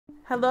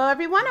Hello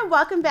everyone and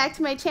welcome back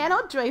to my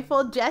channel,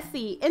 Joyful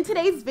Jessie. In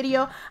today's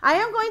video, I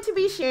am going to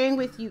be sharing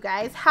with you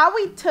guys how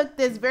we took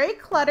this very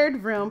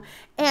cluttered room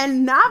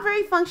and not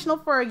very functional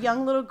for a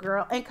young little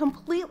girl and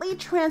completely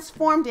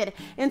transformed it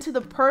into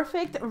the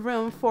perfect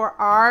room for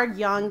our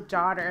young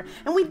daughter.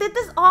 And we did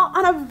this all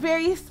on a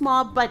very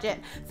small budget,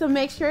 so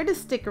make sure to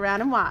stick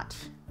around and watch.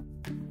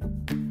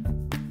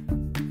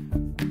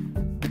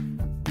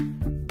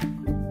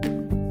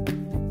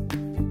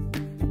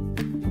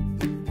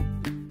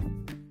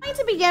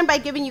 To begin by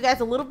giving you guys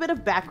a little bit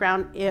of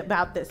background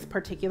about this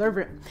particular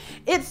room.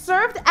 It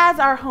served as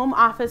our home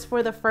office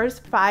for the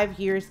first 5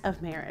 years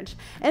of marriage,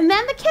 and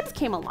then the kids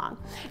came along,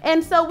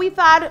 and so we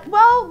thought,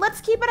 well,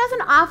 let's keep it as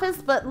an office,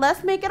 but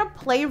let's make it a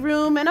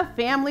playroom and a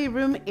family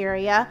room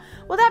area.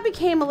 Well, that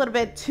became a little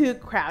bit too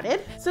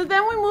crowded, so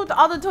then we moved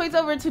all the toys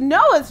over to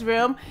Noah's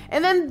room,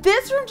 and then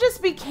this room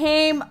just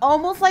became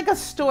almost like a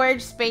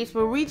storage space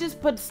where we just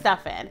put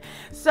stuff in.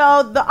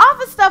 So the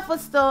office stuff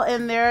was still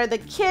in there, the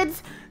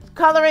kids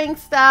coloring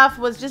stuff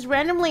was just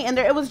randomly in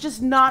there. It was just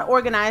not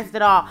organized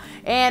at all,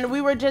 and we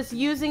were just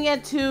using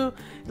it to,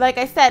 like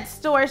I said,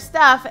 store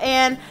stuff.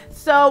 And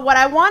so what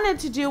I wanted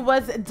to do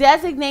was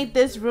designate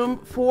this room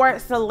for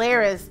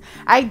Solaris.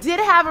 I did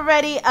have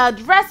already a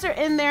dresser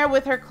in there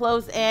with her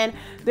clothes in.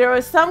 There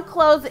was some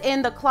clothes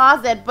in the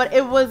closet, but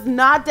it was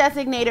not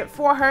designated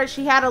for her.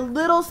 She had a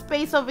little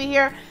space over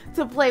here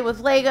to play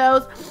with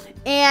Legos,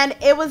 and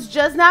it was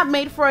just not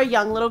made for a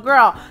young little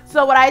girl.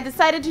 So what I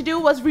decided to do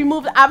was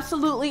remove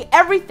absolutely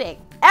everything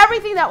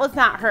that was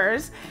not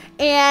hers,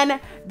 and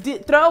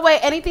throw away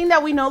anything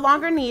that we no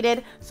longer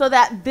needed, so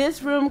that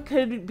this room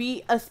could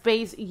be a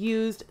space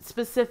used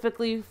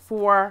specifically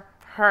for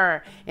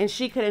her, and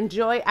she could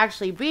enjoy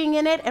actually being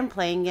in it and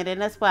playing in it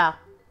as well.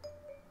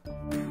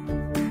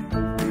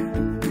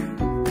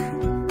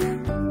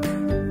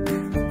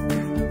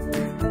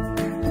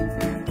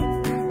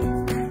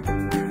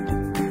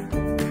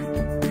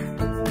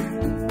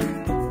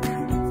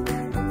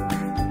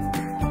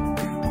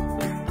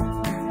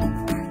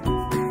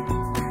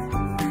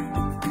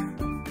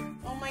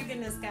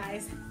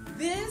 Guys,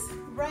 this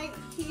right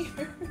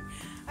here,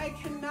 I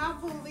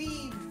cannot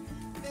believe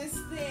this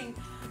thing.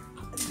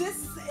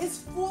 This is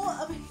full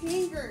of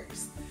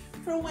hangers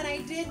from when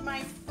I did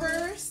my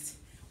first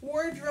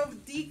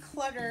wardrobe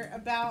declutter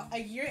about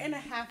 1.5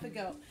 years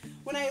ago.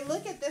 When I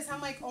look at this,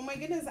 I'm like, oh my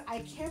goodness, I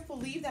can't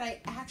believe that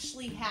I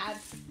actually had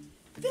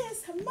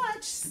this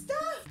much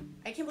stuff.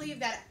 I can't believe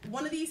that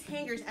one of these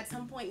hangers at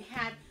some point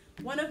had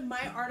one of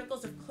my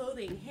articles of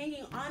clothing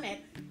hanging on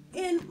it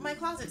in my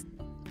closet.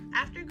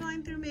 After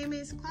going through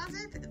May's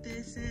closet,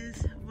 this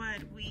is what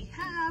we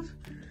have.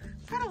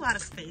 Got a lot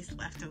of space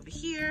left over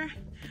here.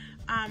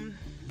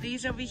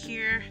 These over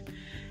here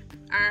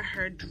are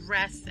her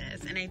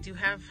dresses, and I do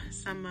have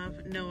some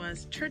of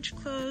Noah's church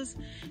clothes.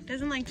 He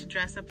doesn't like to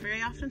dress up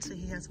very often, so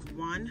he has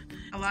one.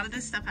 A lot of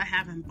this stuff I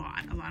haven't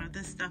bought. A lot of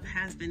this stuff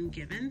has been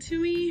given to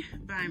me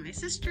by my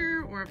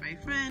sister or by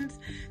friends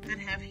that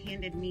have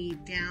handed me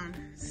down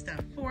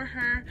stuff for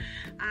her.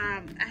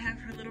 I have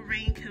her little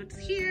raincoats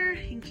here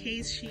in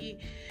case she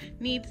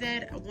needs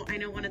it. I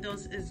know one of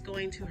those is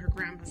going to her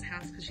grandma's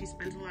house because she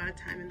spends a lot of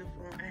time in the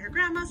floor at her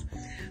grandma's,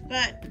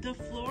 but the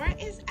floor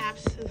is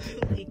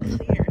absolutely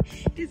clear.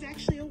 It is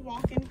actually a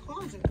walk-in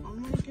closet. Oh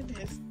my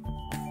goodness.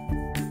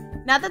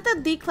 Now that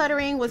the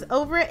decluttering was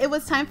over, it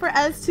was time for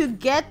us to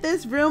get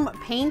this room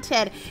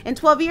painted. And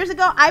 12 years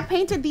ago, I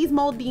painted these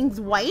moldings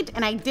white,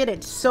 and I did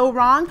it so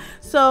wrong.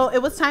 So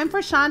it was time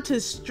for Sean to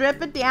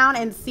strip it down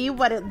and see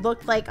what it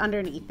looked like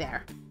underneath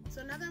there.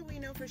 So now that we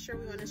know for sure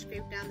we want to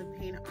scrape down the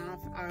paint off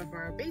of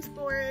our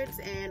baseboards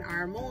and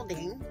our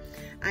molding,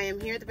 I am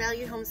here at the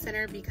Value Home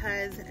Center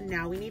because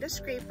now we need a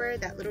scraper.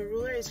 That little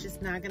ruler is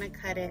just not going to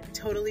cut it.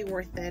 Totally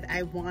worth it.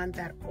 I want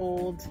that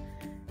old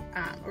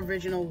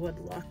original wood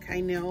look. I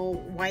know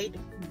white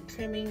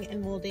trimming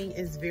and molding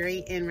is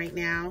very in right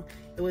now.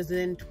 It was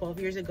in 12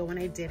 years ago when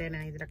I did it, and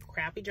I did a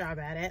crappy job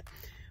at it.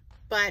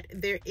 But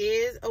there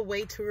is a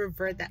way to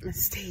revert that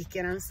mistake,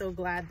 and I'm so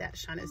glad that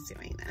Sean is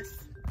doing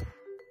this.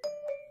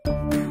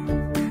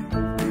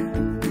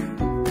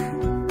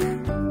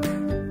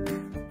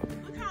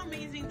 Look how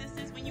amazing this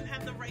is when you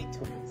have the right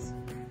tools.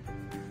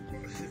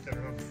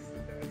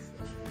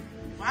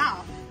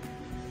 Wow,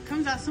 it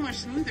comes out so much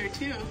smoother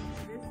too.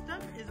 This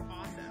stuff is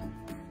awesome,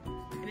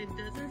 and it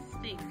doesn't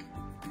stink.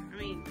 I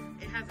mean,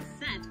 it has a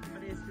scent,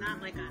 but it's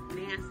not like a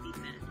nasty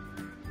scent.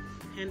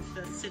 Hence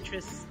the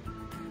citrus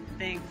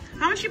thing.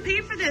 How much you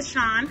paid for this,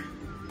 Sean?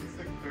 It's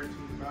like 13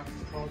 bucks,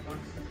 12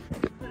 bucks.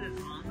 Put it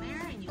on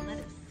there and you let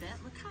it sit.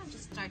 Look how it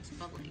just starts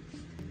bubbling.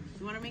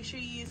 You want to make sure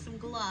you use some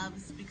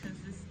gloves because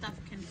this stuff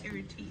can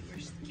irritate your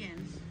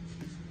skin.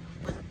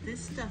 But this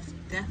stuff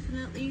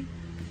definitely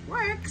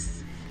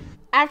works.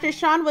 After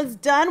Sean was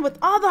done with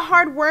all the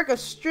hard work of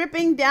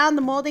stripping down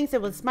the moldings,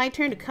 it was my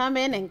turn to come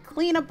in and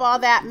clean up all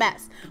that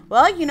mess.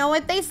 Well, you know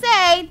what they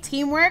say,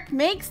 teamwork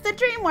makes the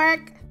dream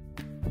work.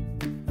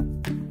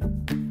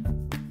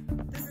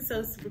 This is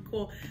so super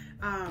cool.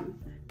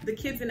 The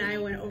kids and I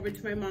went over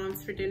to my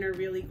mom's for dinner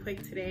really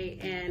quick today,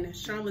 and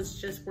Sean was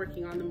just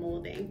working on the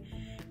molding,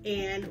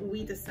 and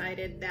we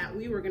decided that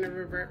we were gonna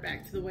revert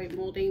back to the white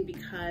molding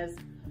because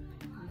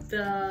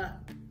the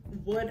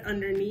wood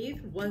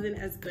underneath wasn't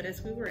as good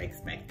as we were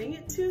expecting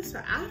it to. So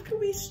after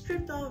we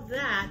stripped all of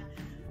that,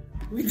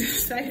 we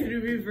decided to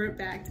revert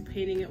back to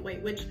painting it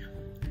white, which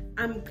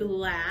I'm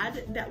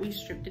glad that we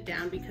stripped it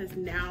down because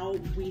now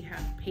we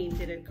have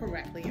painted it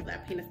correctly.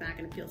 That paint is not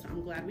gonna peel, so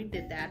I'm glad we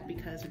did that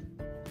because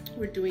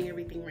we're doing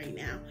everything right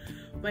now.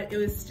 But it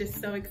was just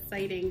so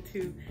exciting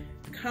to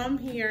come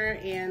here,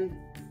 and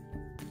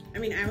I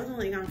mean, I was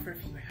only gone for a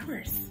few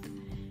hours.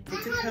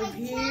 And to come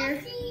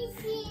here,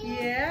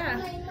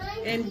 yeah.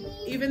 And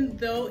even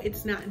though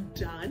it's not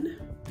done,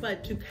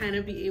 but to kind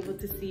of be able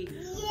to see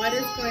what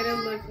it's going to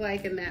look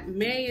like, and that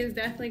May is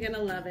definitely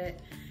gonna love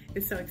it.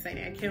 It's so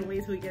exciting. I can't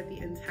wait till we get the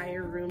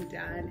entire room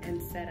done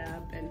and set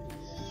up and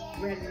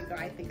ready to go.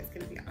 I think it's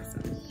gonna be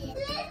awesome.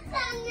 It's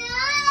so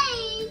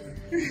nice.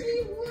 This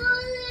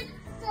wall looks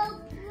so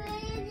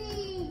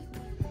pretty.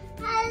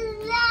 I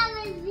love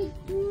it.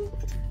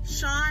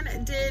 Sean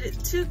did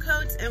 2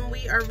 coats, and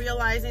we are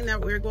realizing that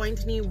we're going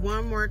to need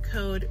 1 more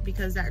coat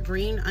because that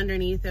green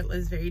underneath it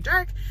was very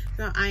dark.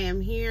 So I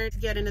am here to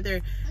get another,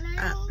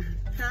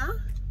 huh?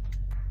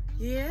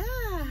 Yeah,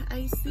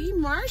 I see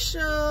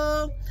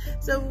Marshall.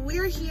 So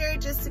we're here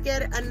just to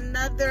get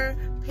another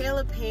pail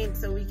of paint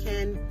so we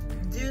can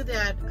do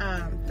that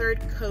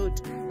 3rd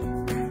coat.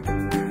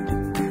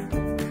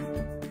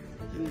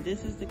 And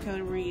this is the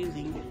color we're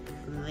using,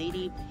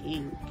 Lady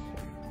Pink.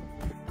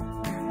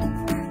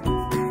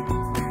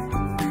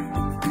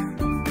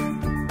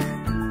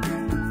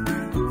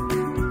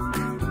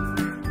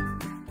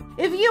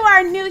 If you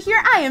are new here,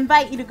 I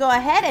invite you to go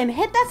ahead and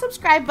hit that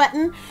subscribe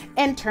button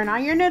and turn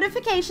on your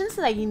notifications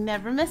so that you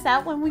never miss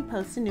out when we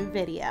post a new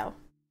video.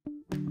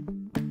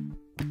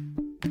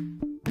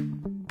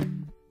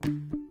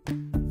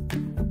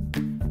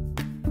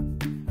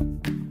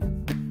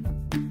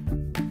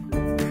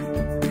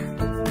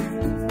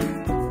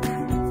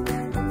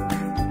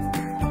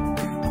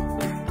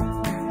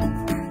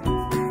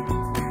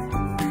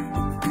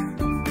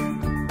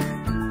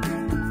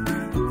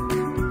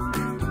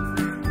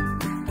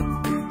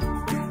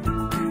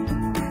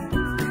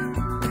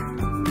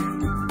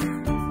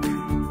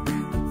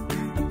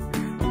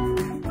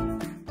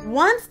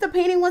 Once the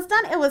painting was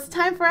done, it was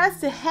time for us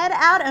to head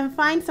out and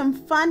find some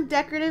fun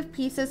decorative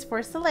pieces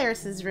for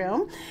Solaris's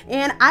room.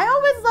 And I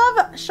always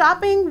love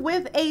shopping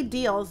with a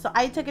deal, so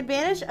I took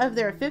advantage of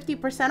their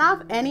 50%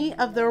 off any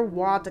of their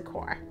wall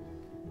decor.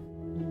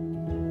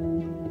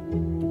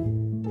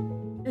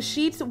 The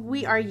sheets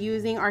we are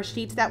using are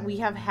sheets that we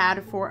have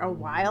had for a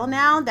while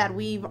now that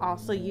we've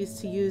also used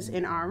to use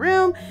in our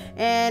room,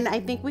 and I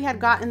think we had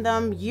gotten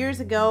them years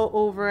ago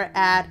over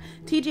at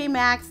TJ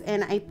Maxx,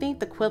 and I think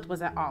the quilt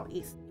was at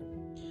Ollie's.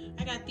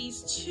 I got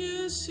these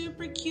 2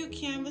 super cute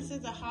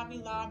canvases at Hobby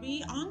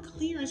Lobby on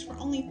clearance for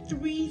only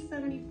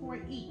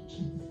 $3.74 each.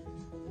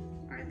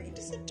 Aren't they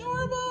just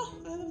adorable?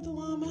 I love the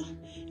llama,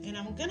 and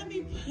I'm gonna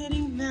be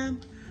putting them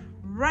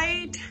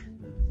right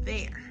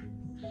there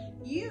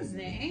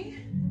using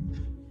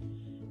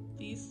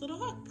these little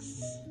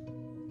hooks.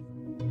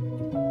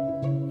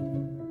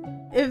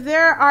 If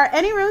there are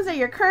any rooms that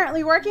you're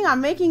currently working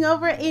on making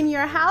over in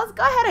your house,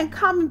 go ahead and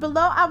comment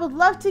below. I would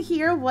love to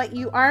hear what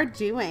you are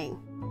doing.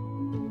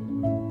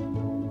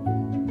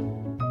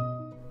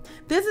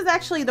 This is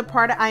actually the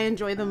part I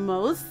enjoy the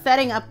most,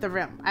 setting up the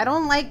room. I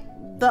don't like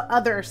the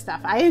other stuff.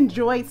 I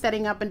enjoy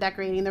setting up and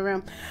decorating the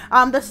room.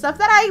 The stuff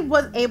that I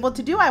was able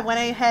to do, I went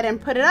ahead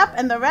and put it up,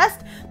 and the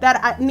rest that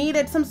I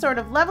needed some sort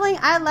of leveling,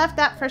 I left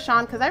that for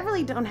Sean because I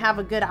really don't have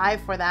a good eye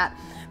for that.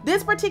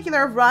 This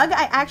particular rug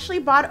I actually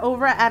bought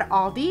over at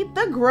Aldi,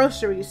 the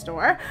grocery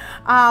store.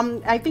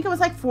 I think it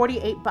was like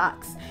 48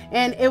 bucks,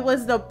 and it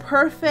was the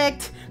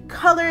perfect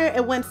color.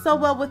 It went so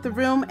well with the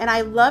room, and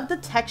I love the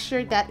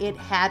texture that it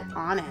had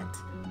on it.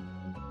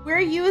 We're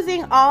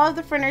using all of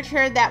the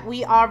furniture that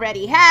we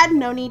already had.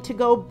 No need to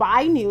go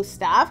buy new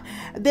stuff.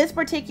 This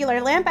particular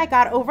lamp I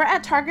got over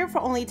at Target for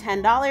only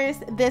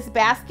 $10. This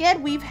basket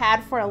we've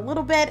had for a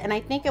little bit, and I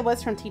think it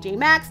was from TJ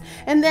Maxx.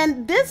 And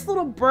then this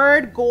little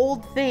bird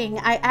gold thing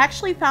I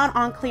actually found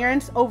on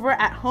clearance over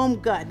at Home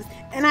Goods.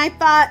 And I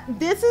thought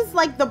this is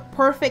like the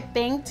perfect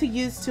thing to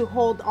use to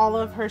hold all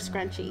of her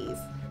scrunchies.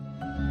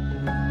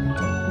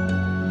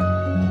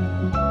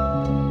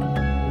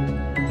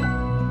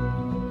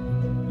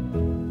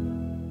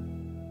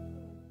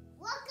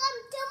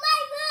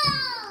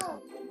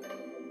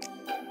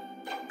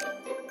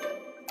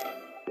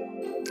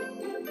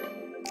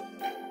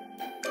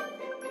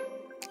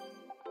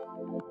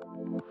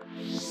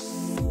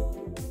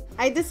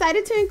 I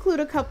decided to include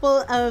a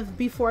couple of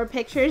before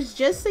pictures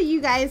just so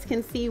you guys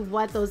can see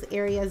what those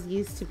areas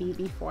used to be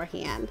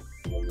beforehand.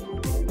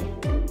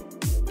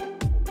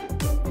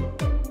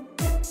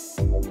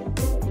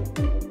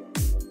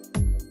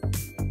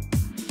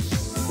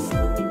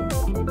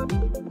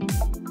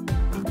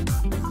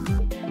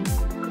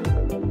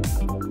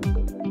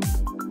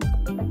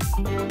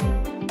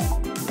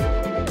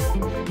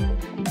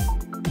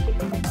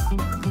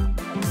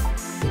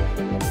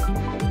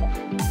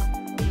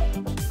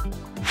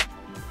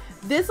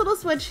 This little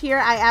switch here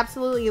I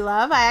absolutely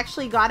love. I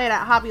actually got it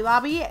at Hobby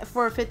Lobby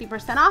for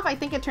 50% off. I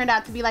think it turned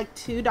out to be like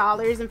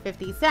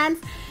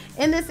 $2.50.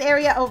 In this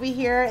area over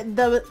here,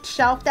 the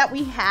shelf that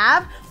we've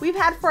had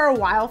for a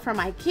while from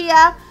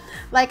IKEA.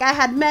 Like I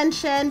had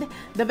mentioned,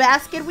 the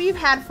basket we've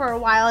had for a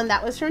while, and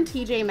that was from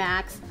TJ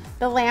Maxx.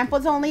 The lamp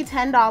was only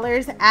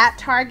 $10 at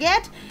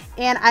Target.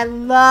 And I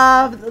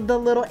love the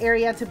little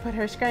area to put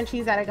her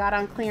scrunchies that I got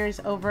on clearance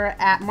over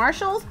at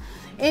Marshall's.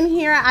 In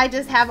here, I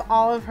just have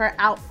all of her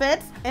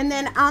outfits. And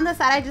then on the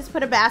side, I just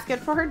put a basket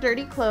for her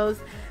dirty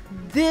clothes.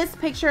 This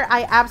picture,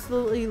 I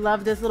absolutely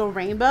love this little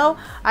rainbow.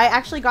 I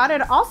actually got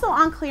it also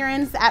on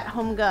clearance at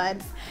Home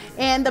Goods.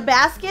 And the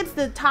baskets,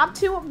 the top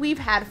two we've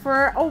had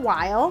for a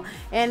while,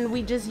 and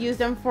we just used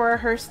them for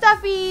her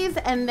stuffies.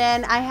 And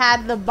then I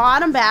had the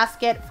bottom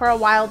basket for a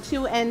while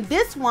too, and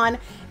this one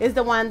is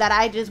the one that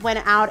I just went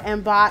out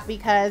and bought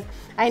because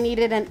I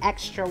needed an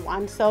extra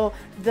one. So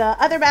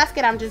the other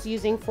basket I'm just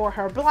using for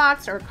her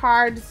blocks or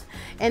cards.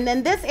 And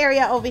then this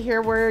area over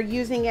here, we're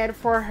using it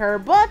for her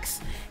books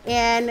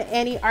and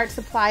any art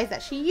supplies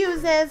that she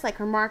uses, like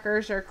her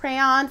markers or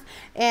crayons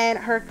and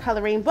her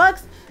coloring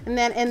books. And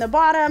then in the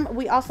bottom,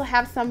 we also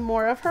have some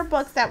more of her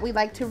books that we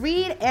like to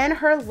read and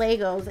her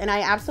Legos. And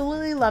I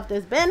absolutely love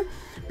this bin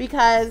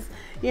because,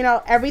 you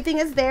know, everything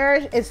is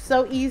there. It's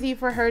so easy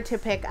for her to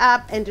pick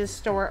up and just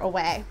store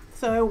away.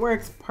 So it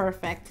works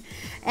perfect.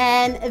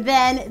 And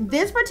then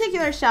this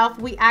particular shelf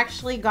we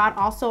actually got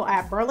also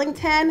at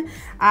Burlington.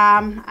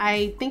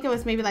 I think it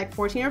was maybe like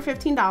 $14 or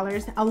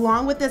 $15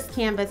 along with this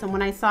canvas. And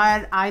when I saw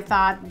it, I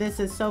thought this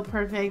is so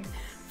perfect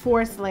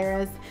for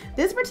Solaris.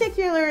 This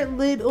particular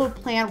little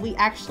plant we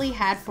actually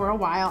had for a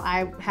while.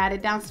 I had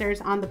it downstairs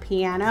on the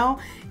piano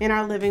in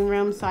our living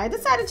room, so I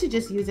decided to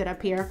just use it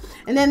up here.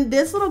 And then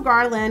this little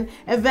garland,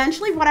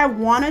 eventually what I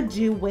want to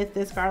do with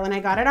this garland, I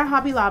got it at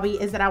Hobby Lobby,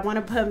 is that I want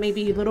to put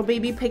maybe little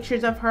baby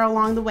pictures of her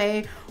along the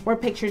way or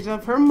pictures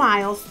of her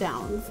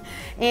milestones.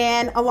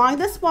 And along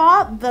this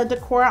wall, the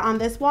decor on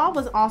this wall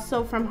was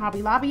also from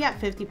Hobby Lobby at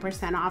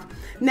 50% off.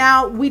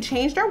 Now we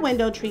changed our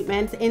window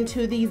treatments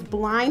into these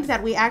blinds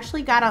that we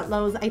actually got at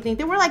Lowe's. I think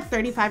they were like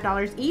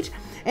 $35 each,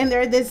 and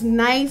they're this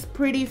nice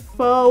pretty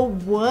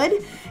faux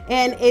wood,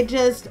 and it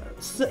just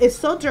is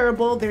so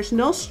durable. There's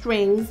no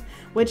strings,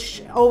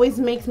 which always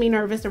makes me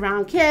nervous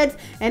around kids,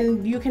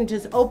 and you can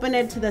just open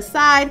it to the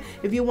side.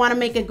 If you want to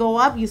make it go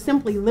up, you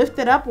simply lift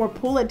it up or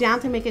pull it down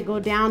to make it go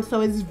down.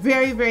 So it's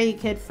very, very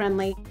kid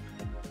friendly.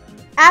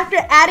 After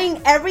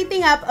adding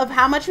everything up of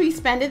how much we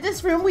spent in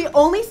this room, we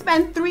only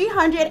spent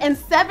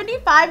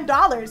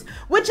 $375,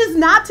 which is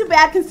not too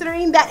bad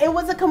considering that it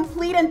was a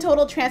complete and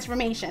total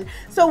transformation.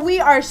 So we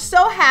are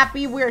so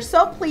happy, we are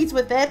so pleased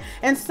with it,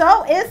 and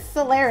so is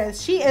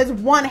Solaris. She is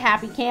one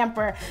happy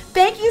camper.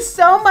 Thank you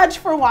so much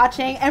for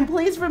watching, and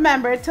please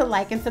remember to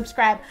like and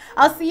subscribe.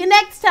 I'll see you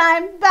next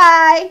time.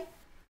 Bye.